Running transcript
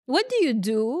What do you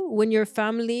do when your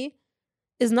family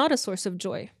is not a source of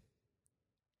joy?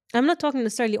 I'm not talking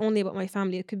necessarily only about my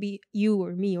family. It could be you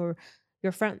or me or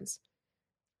your friends.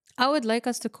 I would like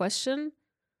us to question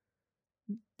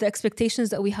the expectations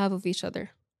that we have of each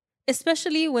other,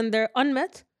 especially when they're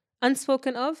unmet,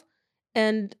 unspoken of,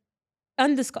 and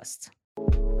undiscussed.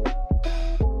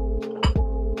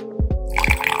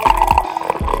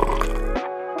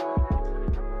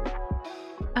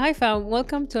 Hi fam,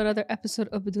 welcome to another episode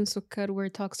of بدون سكر, where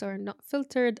talks are not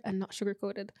filtered and not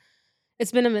sugar-coated.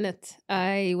 It's been a minute.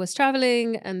 I was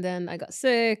traveling and then I got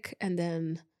sick and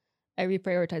then I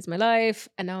reprioritized my life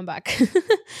and now I'm back.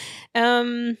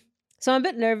 um, so I'm a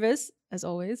bit nervous, as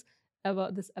always,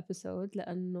 about this episode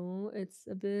لأنه it's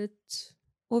a bit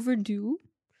overdue.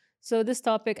 So this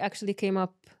topic actually came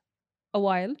up a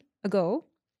while ago.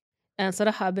 And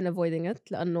صراحة I've been avoiding it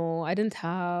لأنه I didn't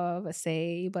have a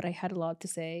say, but I had a lot to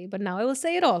say. But now I will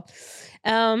say it all.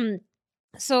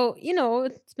 So,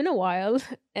 it's been a while,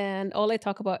 and all I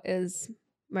talk about is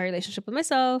my relationship with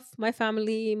myself, my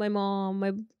family, my mom,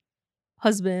 my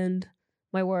husband,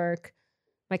 my work,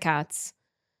 my cats.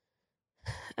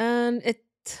 And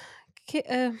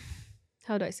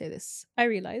how do I say this? I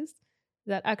realized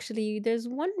that actually there's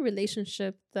one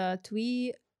relationship that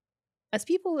we, as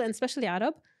people, and especially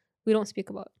Arab, we don't speak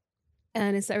about.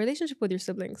 And it's that relationship with your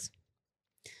siblings.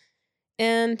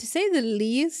 And to say the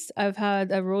least, I've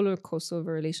had a roller coaster of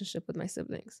a relationship with my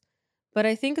siblings. But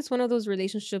I think it's one of those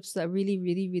relationships that really,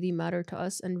 really, really matter to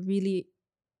us and really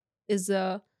is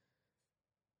a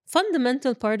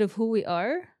fundamental part of who we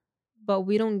are, but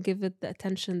we don't give it the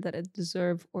attention that it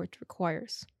deserves or it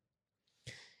requires.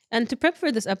 And to prep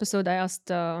for this episode, I asked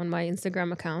on my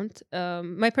Instagram account,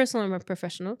 my personal and my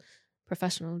professional,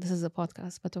 this is a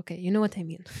podcast, but okay, you know what I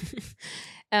mean.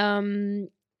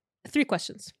 3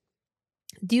 questions.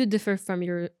 Do you differ from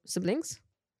your siblings?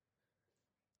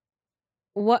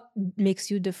 What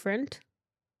makes you different?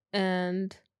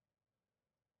 And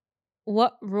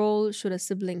what role should a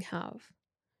sibling have?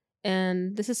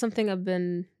 And this is something I've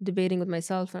been debating with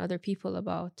myself and other people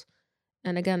about.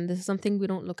 And again, this is something we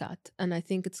don't look at. And I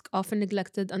think it's often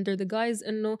neglected under the guise,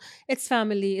 and no, it's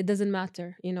family, it doesn't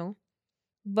matter.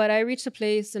 But I reached a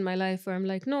place in my life where I'm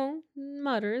like, no, it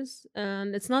matters.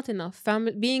 And it's not enough.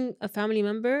 Being a family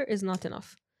member is not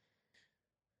enough.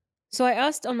 So I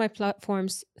asked on my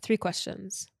platforms 3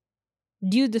 questions.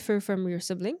 Do you differ from your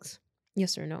siblings?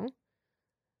 Yes or no?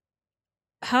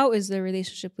 How is the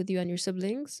relationship with you and your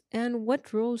siblings? And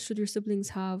what role should your siblings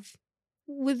have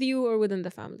with you or within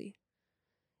the family?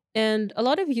 And a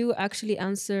lot of you actually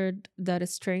answered that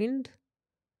it's strained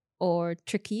or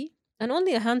tricky. And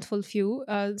only a handful few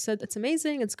said it's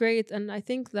amazing, it's great. And I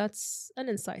think that's an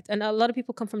insight. And a lot of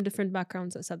people come from different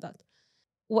backgrounds that said that.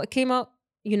 What came out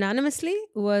unanimously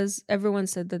was everyone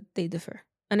said that they differ.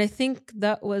 And I think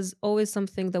that was always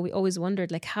something that we always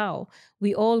wondered, like how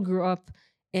we all grew up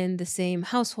in the same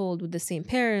household with the same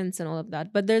parents and all of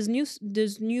that. But there's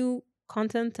new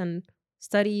content and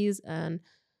studies and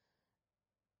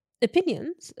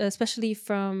opinions, especially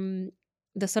from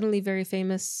the suddenly very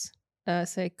famous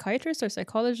psychiatrist or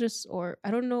psychologist, or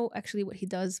I don't know actually what he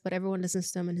does, but everyone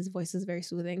listens to him and his voice is very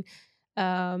soothing.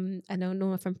 I don't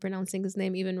know if I'm pronouncing his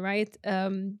name even right.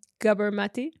 Gabor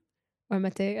Mate or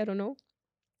Mate, I don't know.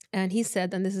 And he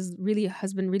said, and this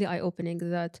has been really eye-opening,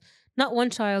 that not one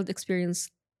child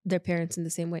experienced their parents in the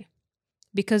same way.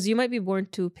 Because you might be born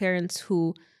to parents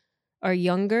who are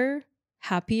younger,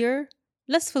 happier,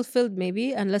 less fulfilled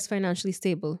maybe, and less financially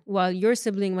stable, while your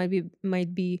sibling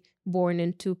might be born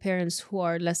into parents who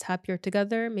are less happier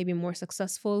together, maybe more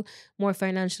successful, more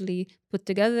financially put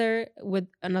together with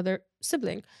another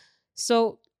sibling.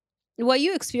 So what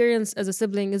you experience as a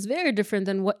sibling is very different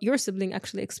than what your sibling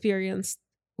actually experienced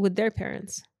with their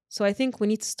parents. So I think we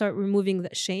need to start removing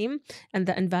that shame and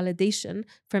the invalidation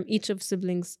from each of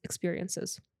siblings'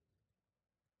 experiences.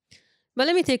 But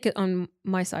let me take it on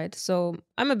my side. So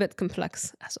I'm a bit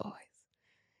complex, as always.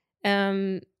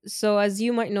 So as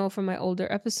you might know from my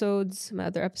other episodes,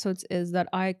 is that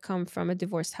I come from a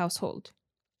divorced household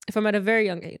from at a very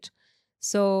young age.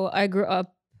 So I grew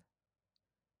up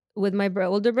with my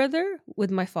older brother, with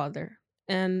my father.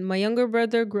 And my younger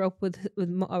brother grew up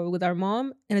with our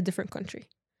mom in a different country.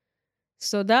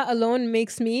 So that alone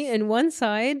makes me, in one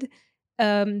side,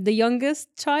 the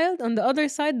youngest child, on the other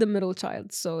side, the middle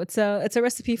child. So it's a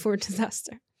recipe for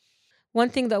disaster. One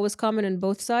thing that was common in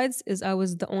both sides is I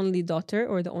was the only daughter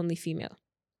or the only female.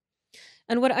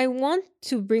 And what I want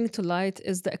to bring to light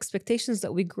is the expectations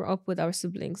that we grew up with our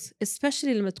siblings,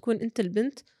 especially لما تكون أنت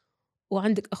البنت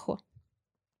وعندك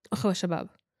أخوة شباب.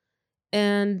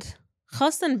 And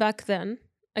خاصة back then,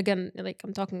 again, like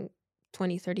I'm talking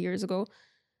 20, 30 years ago,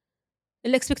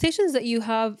 the expectations that you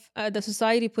have, the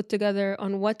society put together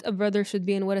on what a brother should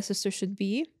be and what a sister should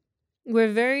be, were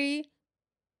very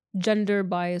gender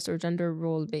biased or gender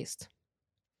role based,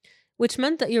 which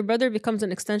meant that your brother becomes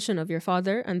an extension of your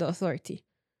father and the authority.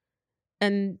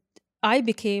 And I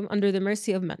became under the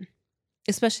mercy of men,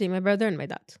 especially my brother and my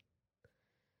dad.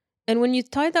 And when you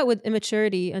tie that with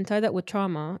immaturity and tie that with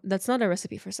trauma, that's not a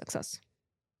recipe for success.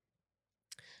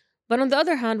 But on the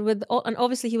other hand, and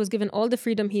obviously he was given all the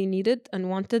freedom he needed and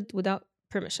wanted without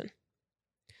permission.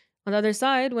 On the other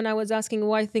side, when I was asking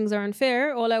why things are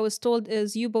unfair, all I was told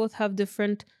is you both have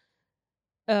different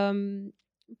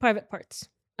private parts.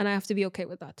 And I have to be okay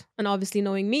with that. And obviously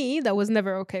knowing me, that was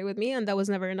never okay with me and that was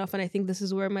never enough. And I think this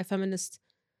is where my feminist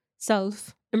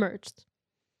self emerged.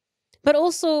 But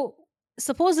also,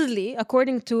 supposedly,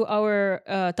 according to our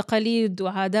taqalid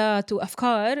wa adat wa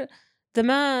afkar, the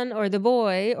man or the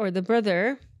boy or the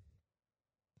brother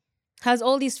has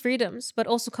all these freedoms, but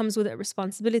also comes with a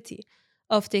responsibility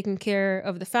of taking care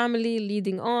of the family,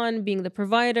 leading on, being the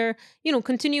provider,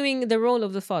 continuing the role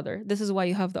of the father. This is why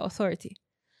you have the authority.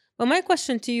 But my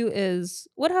question to you is,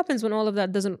 what happens when all of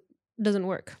that doesn't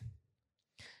work?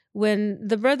 When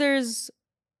the brothers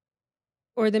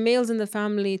or the males in the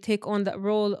family take on that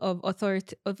role of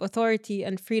authority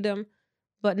and freedom,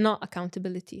 but not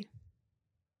accountability.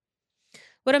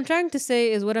 What I'm trying to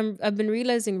say is I've been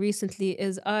realizing recently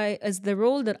is the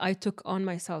role that I took on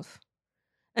myself.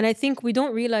 And I think we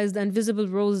don't realize the invisible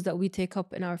roles that we take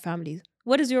up in our families.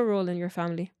 What is your role in your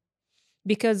family?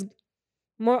 Because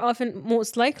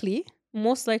most likely,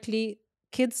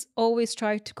 kids always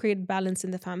try to create balance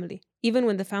in the family, even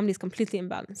when the family is completely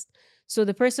imbalanced. So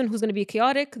the person who's going to be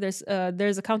chaotic, there's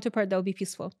a counterpart that will be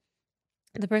peaceful.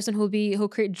 The person who'll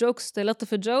create jokes,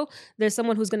 تلطف الجو, there's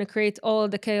someone who's going to create all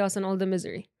the chaos and all the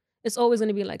misery. It's always going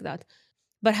to be like that.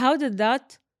 But how did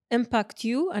that impact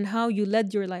you and how you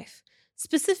led your life?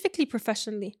 Specifically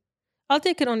professionally. I'll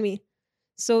take it on me.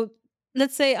 So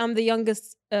let's say I'm the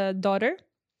youngest daughter.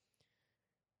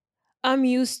 I'm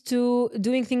used to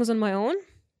doing things on my own,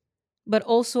 but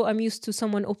also I'm used to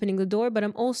someone opening the door, but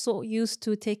I'm also used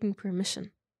to taking permission,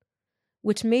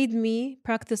 which made me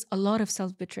practice a lot of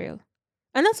self-betrayal.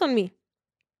 And that's on me.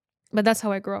 But that's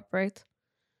how I grew up, right?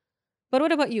 But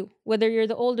what about you? Whether you're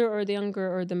the older or the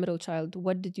younger or the middle child,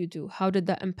 what did you do? How did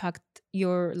that impact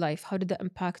your life? How did that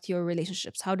impact your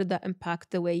relationships? How did that impact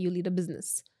the way you lead a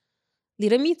business,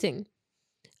 lead a meeting?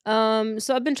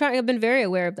 So I've been very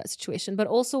aware of that situation. But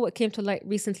also what came to light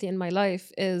recently in my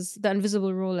life is the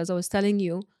invisible role, as I was telling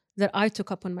you, that I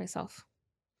took up on myself,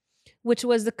 which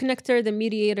was the connector, the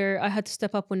mediator. I had to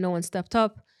step up when no one stepped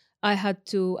up. I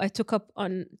took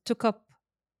up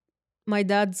my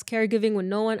dad's caregiving when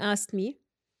no one asked me.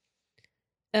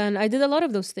 And I did a lot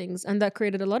of those things, and that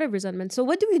created a lot of resentment. So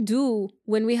what do we do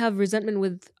when we have resentment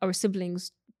with our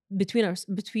siblings, between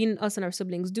us and our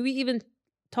siblings? Do we even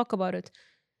talk about it?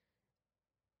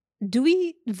 Do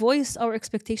we voice our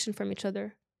expectation from each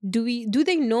other? Do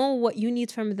they know what you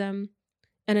need from them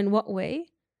and in what way?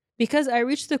 Because I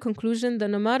reached the conclusion that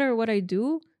no matter what I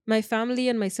do, my family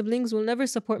and my siblings will never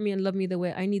support me and love me the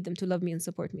way I need them to love me and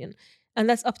support me. And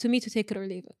that's up to me to take it or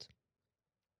leave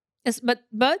it.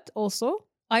 But also,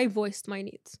 I voiced my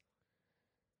needs.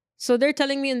 So they're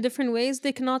telling me in different ways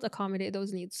they cannot accommodate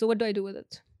those needs. So what do I do with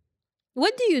it?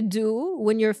 What do you do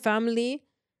when your family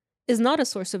is not a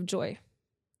source of joy?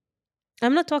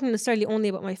 I'm not talking necessarily only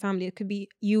about my family. It could be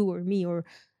you or me or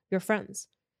your friends.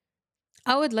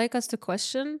 I would like us to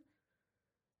question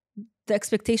the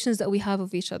expectations that we have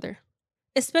of each other,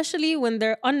 especially when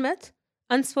they're unmet,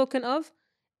 unspoken of,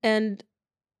 and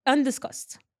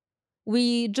undiscussed.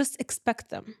 We just expect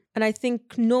them. And I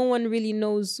think no one really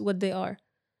knows what they are.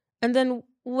 And then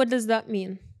what does that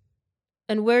mean?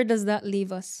 And where does that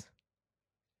leave us?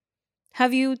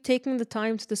 Have you taken the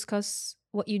time to discuss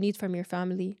what you need from your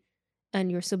family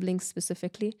and your siblings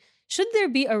specifically? Should there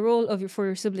be a role for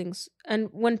your siblings? And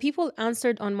when people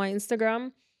answered on my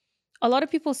Instagram, a lot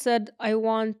of people said, I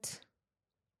want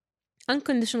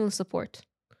unconditional support,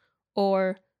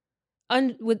 or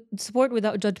with support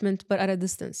without judgment, but at a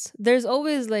distance. There's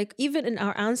always, like, even in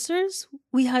our answers,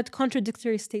 we had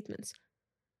contradictory statements.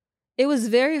 It was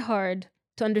very hard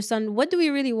to understand, what do we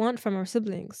really want from our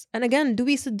siblings? And again, do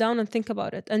we sit down and think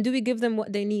about it? And do we give them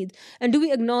what they need? And do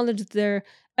we acknowledge their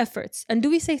efforts? And do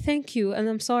we say thank you and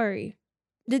I'm sorry?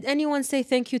 Did anyone say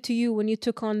thank you to you when you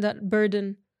took on that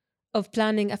burden of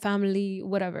planning a family,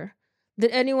 whatever?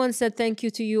 Did anyone say thank you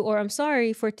to you or I'm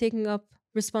sorry for taking up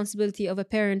responsibility of a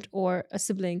parent or a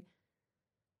sibling?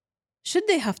 Should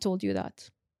they have told you that?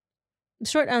 The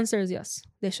short answer is yes,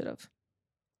 they should have.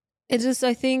 It just,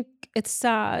 I think it's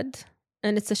sad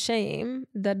and it's a shame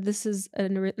that this is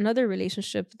another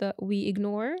relationship that we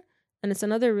ignore. And it's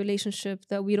another relationship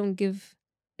that we don't give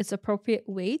its appropriate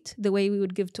weight the way we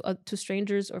would give to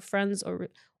strangers or friends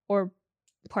or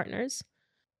partners.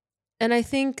 And I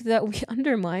think that we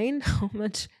undermine how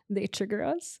much they trigger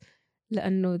us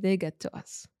لأنه they get to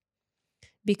us.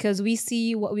 Because we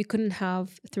see what we couldn't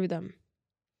have through them.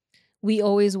 We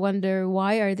always wonder,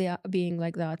 why are they being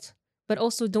like that? But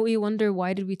also, don't we wonder,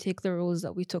 why did we take the roles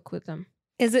that we took with them?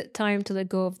 Is it time to let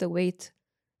go of the weight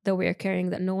that we are carrying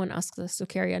that no one asked us to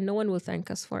carry and no one will thank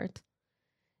us for it?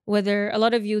 Whether a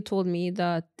lot of you told me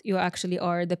that you actually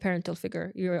are the parental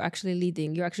figure, you're actually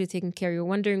leading, you're actually taking care, you're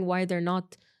wondering why they're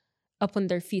not up on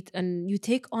their feet, and you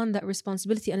take on that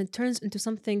responsibility and it turns into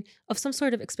something of some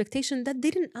sort of expectation that they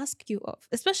didn't ask you of,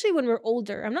 especially when we're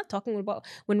older. I'm not talking about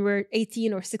when we're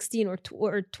 18 or 16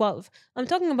 or 12. I'm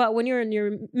talking about when you're in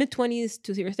your mid-20s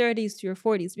to your 30s to your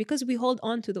 40s, because we hold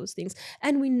on to those things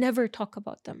and we never talk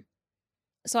about them.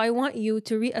 So I want you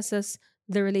to reassess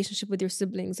the relationship with your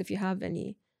siblings, if you have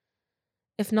any,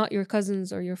 if not your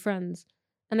cousins or your friends.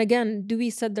 And again, do we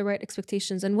set the right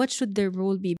expectations and what should their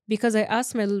role be? Because I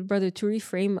asked my little brother to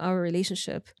reframe our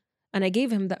relationship and I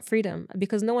gave him that freedom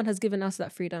because no one has given us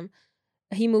that freedom.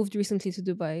 He moved recently to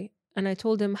Dubai and I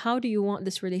told him, how do you want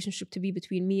this relationship to be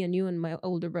between me and you and my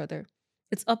older brother?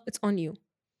 It's on you.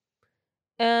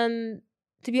 And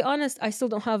to be honest, I still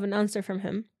don't have an answer from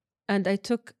him. And I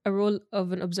took a role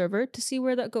of an observer to see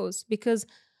where that goes because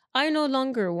I no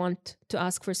longer want to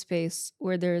ask for space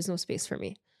where there is no space for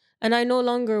me. And I no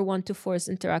longer want to force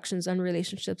interactions and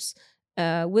relationships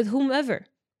with whomever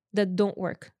that don't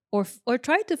work or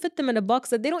try to fit them in a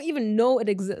box that they don't even know it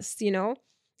exists, you know?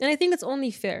 And I think it's only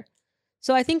fair.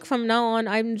 So I think from now on,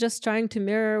 I'm just trying to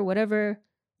mirror whatever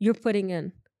you're putting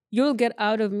in. You'll get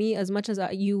out of me as much as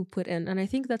you put in. And I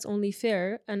think that's only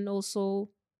fair and also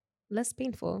less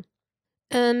painful.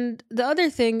 And the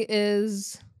other thing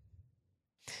is,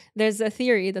 there's a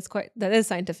theory that is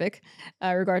scientific,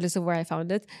 regardless of where I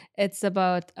found it. It's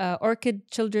about orchid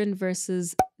children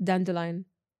versus dandelion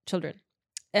children,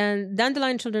 and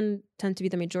dandelion children tend to be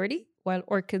the majority, while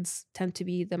orchids tend to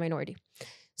be the minority.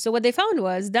 So what they found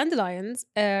was dandelions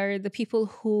are the people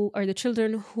who are the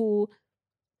children who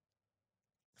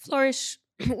flourish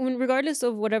regardless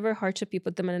of whatever hardship you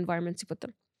put them in, environments you put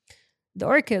them. The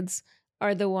orchids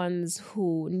are the ones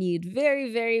who need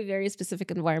very, very, very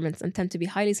specific environments and tend to be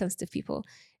highly sensitive people.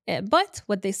 But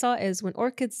what they saw is when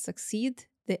orchids succeed,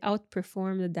 they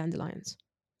outperform the dandelions.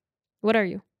 What are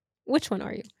you? Which one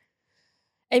are you?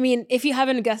 I mean, if you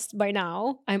haven't guessed by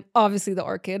now, I'm obviously the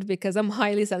orchid because I'm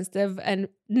highly sensitive and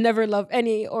never love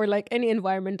any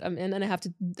environment I'm in, and I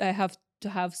have to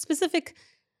have specific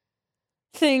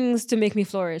things to make me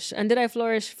flourish. And did I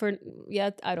flourish for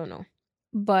yet? I don't know.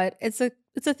 But it's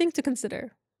a thing to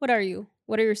consider. What are you?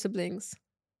 What are your siblings?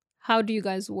 How do you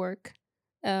guys work?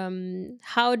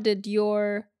 How did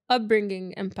your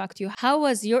upbringing impact you? How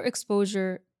was your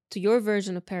exposure to your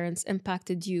version of parents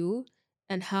impacted you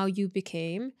and how you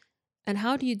became? And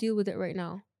how do you deal with it right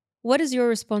now? What is your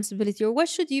responsibility, or what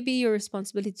should you be your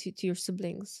responsibility to your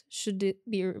siblings? Should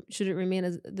it remain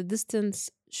as the distance?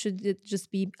 Should it just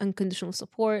be unconditional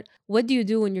support? What do you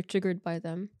do when you're triggered by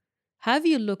them? Have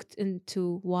you looked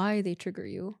into why they trigger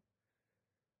you?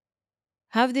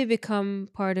 Have they become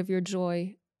part of your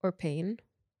joy or pain?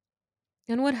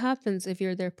 And what happens if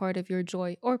you're their part of your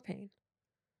joy or pain?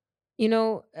 You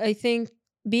know, I think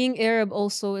being Arab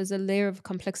also is a layer of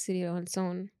complexity on its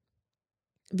own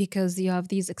because you have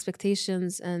these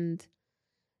expectations and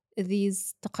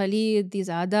these taqalid, these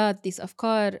adat, these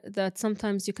afkar that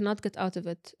sometimes you cannot get out of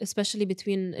it, especially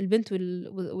between البنت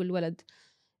والولد.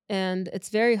 And it's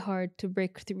very hard to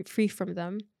break free from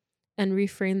them and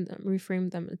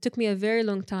reframe them. It took me a very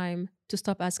long time to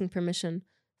stop asking permission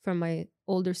from my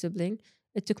older sibling.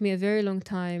 It took me a very long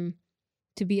time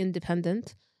to be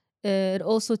independent. It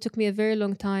also took me a very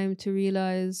long time to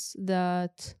realize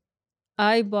that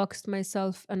I boxed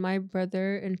myself and my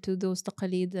brother into those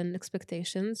taqalid and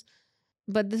expectations.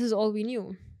 But this is all we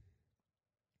knew.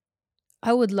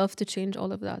 I would love to change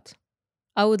all of that.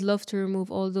 I would love to remove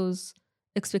all those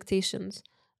expectations.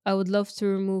 I would love to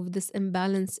remove this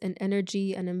imbalance in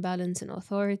energy and imbalance in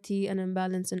authority and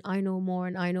imbalance in I know more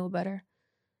and I know better,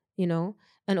 you know?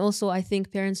 And also, I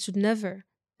think parents should never,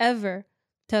 ever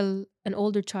tell an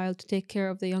older child to take care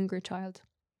of the younger child.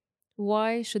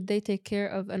 Why should they take care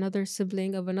of another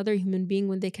sibling, of another human being,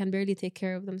 when they can barely take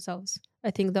care of themselves?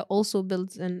 I think that also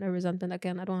builds in a resentment.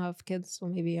 Again, I don't have kids, so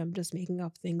maybe I'm just making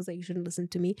up things that you shouldn't listen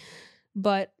to me.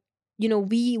 But, you know,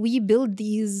 we build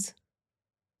these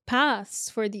paths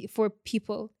for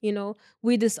people, you know.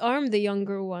 We disarm the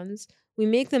younger ones, we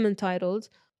make them entitled,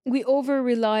 we over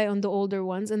rely on the older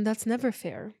ones, and that's never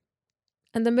fair.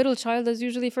 And the middle child is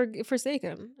usually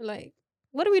forsaken. Like,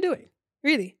 what are we doing,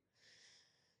 really?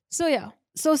 So yeah,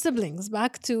 so siblings,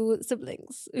 back to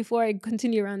siblings before I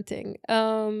continue ranting.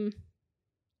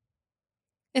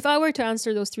 If I were to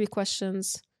answer those three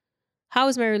questions, how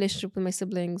is my relationship with my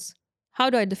siblings? How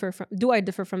do I differ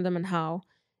from them, and how?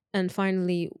 And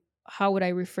finally, how would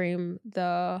I reframe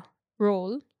the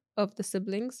role of the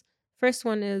siblings? First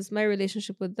one is my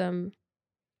relationship with them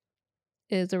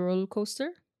is a roller coaster.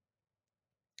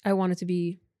 I want it to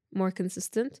be more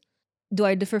consistent. Do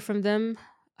I differ from them?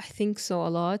 I think so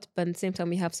a lot, but at the same time,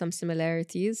 we have some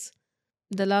similarities.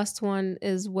 The last one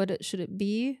is should it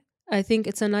be? I think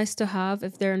it's a nice to have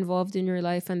if they're involved in your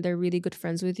life and they're really good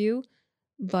friends with you.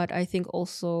 But I think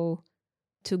also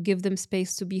to give them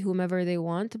space to be whomever they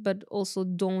want, but also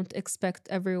don't expect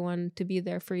everyone to be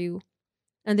there for you.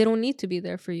 And they don't need to be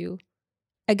there for you.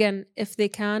 Again, if they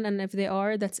can and if they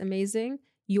are, that's amazing.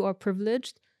 You are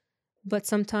privileged. But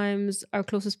sometimes our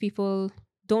closest people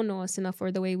don't know us enough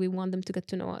or the way we want them to get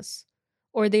to know us.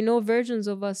 Or they know versions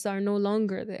of us that are no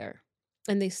longer there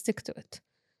and they stick to it.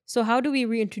 So, how do we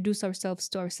reintroduce ourselves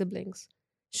to our siblings?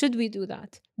 Should we do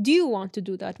that? Do you want to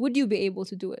do that? Would you be able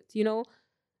to do it? You know,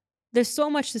 there's so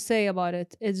much to say about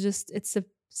it. It's a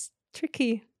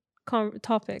tricky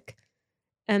topic.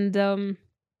 And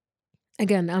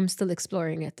again, I'm still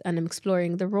exploring it, and I'm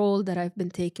exploring the role that I've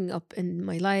been taking up in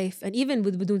my life. And even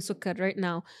with Budun Sukkar right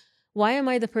now, why am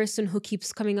I the person who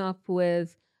keeps coming up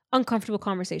with uncomfortable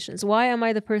conversations? Why am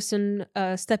I the person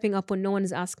stepping up when no one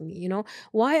is asking me? You know,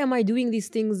 why am I doing these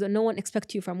things that no one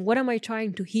expects you from? What am I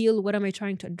trying to heal? What am I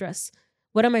trying to address?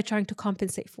 What am I trying to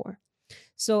compensate for?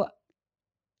 So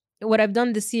what I've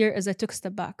done this year is I took a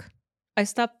step back. I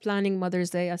stopped planning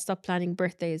Mother's Day. I stopped planning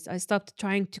birthdays. I stopped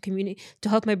trying to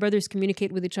help my brothers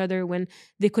communicate with each other when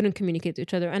they couldn't communicate with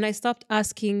each other. And I stopped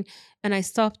asking, and I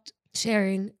stopped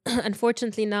sharing.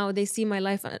 Unfortunately, now they see my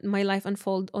life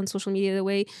unfold on social media the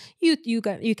way you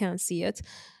can't see it.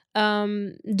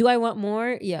 Do I want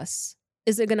more? Yes.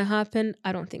 Is it gonna happen?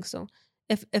 I don't think so.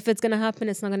 If it's gonna happen,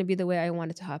 it's not gonna be the way I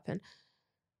want it to happen.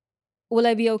 Will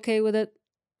I be okay with it?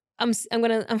 I'm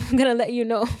gonna let you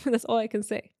know. That's all I can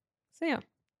say. So yeah,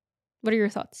 what are your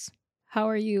thoughts? How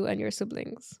are you and your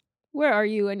siblings? Where are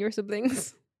you and your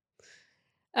siblings?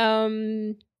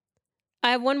 I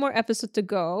have one more episode to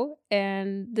go,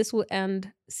 and this will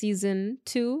end season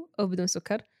 2 of Budun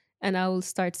Sukar, and I will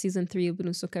start season 3 of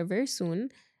Budun Sukar very soon.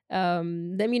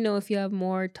 Let me know if you have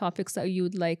more topics that you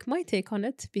would like my take on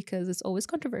it, because it's always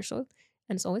controversial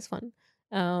and it's always fun.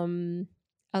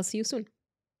 I'll see you soon.